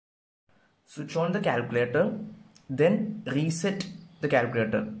switch on the calculator, then reset the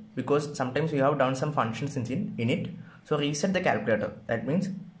calculator, because sometimes we have done some functions in it. So reset the calculator. That means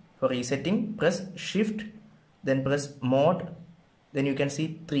for resetting, press shift, then press mod, then you can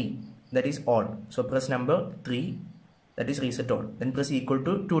see 3, that is odd. So press number 3, that is reset all. Then press equal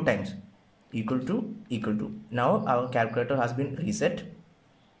to 2 times, equal to. Now our calculator has been reset.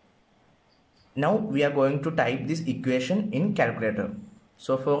 Now we are going to type this equation in calculator.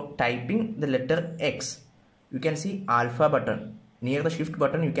 So for typing the letter X, you can see alpha button. Near the shift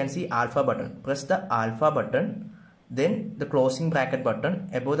button you can see alpha button. Press the alpha button, then the closing bracket button.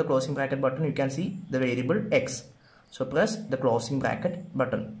 Above the closing bracket button you can see the variable X. So press the closing bracket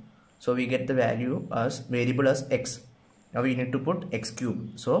button. So we get the variable as X. Now we need to put X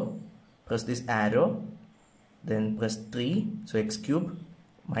cube. So press this arrow, then press 3. So X cube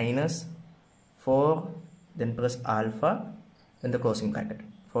minus 4, then press alpha, then the closing bracket,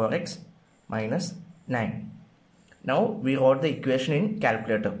 4x minus 9. Now we wrote the equation in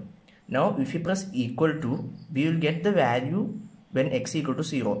calculator. Now if you press equal to, we will get the value when x equal to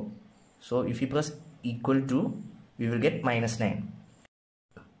 0. So if you press equal to, we will get minus 9.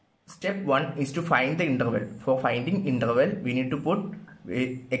 Step 1 is to find the interval. For finding interval, we need to put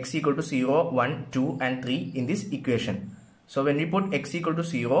x equal to 0, 1, 2 and 3 in this equation. So when we put x equal to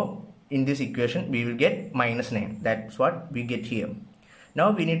 0 in this equation, we will get minus 9. That's what we get here.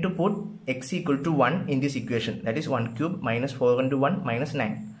 Now we need to put x equal to 1 in this equation. That is 1 cube minus 4 into 1 minus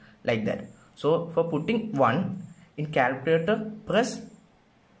 9. Like that. So for putting 1 in calculator, press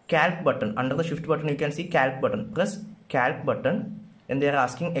calc button. Under the shift button you can see calc button. Press calc button and they are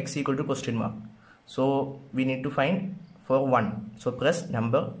asking x equal to question mark. So we need to find for 1. So press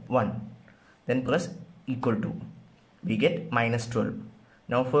number 1. Then press equal to. We get minus 12.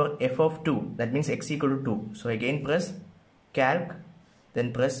 Now for f of 2, that means x equal to 2. So again press calc,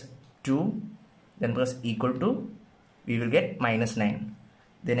 then press 2, then press equal to, we will get minus 9.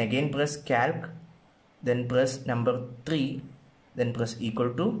 Then again press calc, then press number 3, then press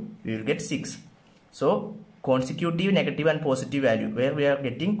equal to, we will get 6. So consecutive negative and positive value, where we are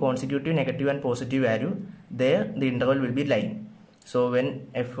getting consecutive negative and positive value, there the interval will be lying. So when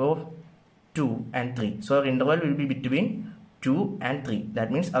f of 2 and 3, so our interval will be between 2 and 3.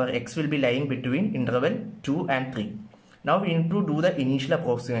 That means our x will be lying between interval 2 and 3. Now we need to do the initial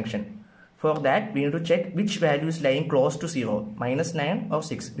approximation. For that we need to check which value is lying close to 0, minus 9 or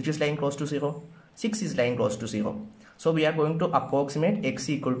 6. Which is lying close to 0? 6 is lying close to 0. So we are going to approximate x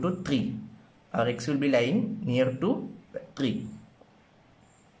equal to 3. Our x will be lying near to 3.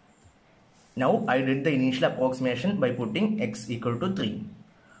 Now I did the initial approximation by putting x equal to 3.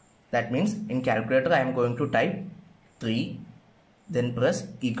 That means in calculator I am going to type 3, then press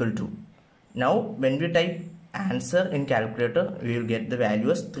equal to. Now when we type answer in calculator, we will get the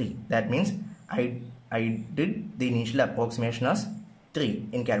value as 3. That means I did the initial approximation as 3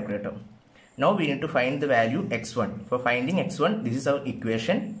 in calculator. Now we need to find the value x1. For finding x1, this is our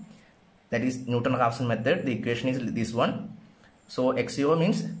equation. That is Newton-Raphson method. The equation is this one. So x0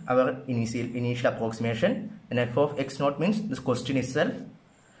 means our initial approximation, and f of x0 means this question itself.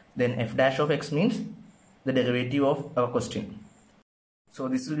 Then f dash of x means the derivative of our question. So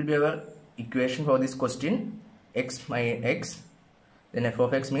this will be our equation for this question, x minus x. Then f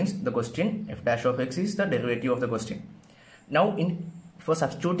of x means the question, f dash of x is the derivative of the question. Now for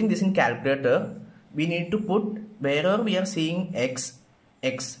substituting this in calculator, we need to put wherever we are seeing x.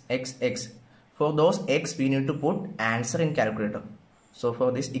 For those x we need to put answer in calculator. So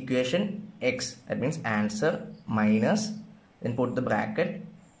for this equation x, that means answer minus, then put the bracket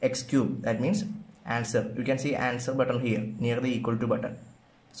x cube, that means answer. You can see answer button here near the equal to button.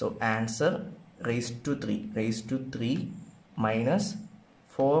 So answer raised to 3 minus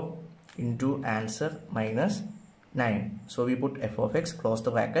 4 into answer minus 9. So we put f of x, close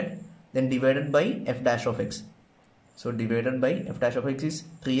the bracket, then divided by f dash of x. So divided by f dash of x is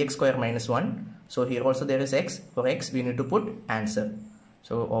 3x square minus 1. So here also there is x. For x we need to put answer.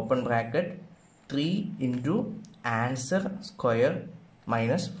 So open bracket 3 into answer square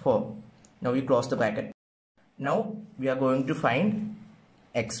minus 4. Now we close the bracket. Now we are going to find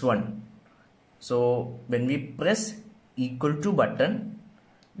x1. So when we press equal to button,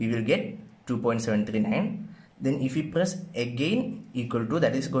 we will get 2.739. Then if we press again equal to,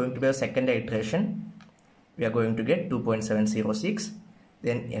 that is going to be a second iteration, we are going to get 2.706.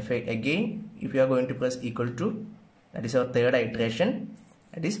 Then if we are going to press equal to, that is our third iteration,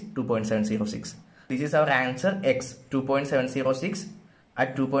 that is 2.706. This is our answer x, 2.706.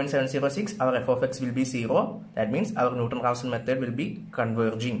 At 2.706 our f of x will be 0. That means our Newton-Raphson method will be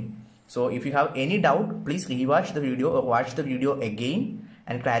converging. So if you have any doubt, please rewatch the video or watch the video again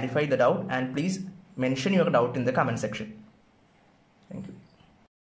and clarify the doubt, and please mention your doubt in the comment section.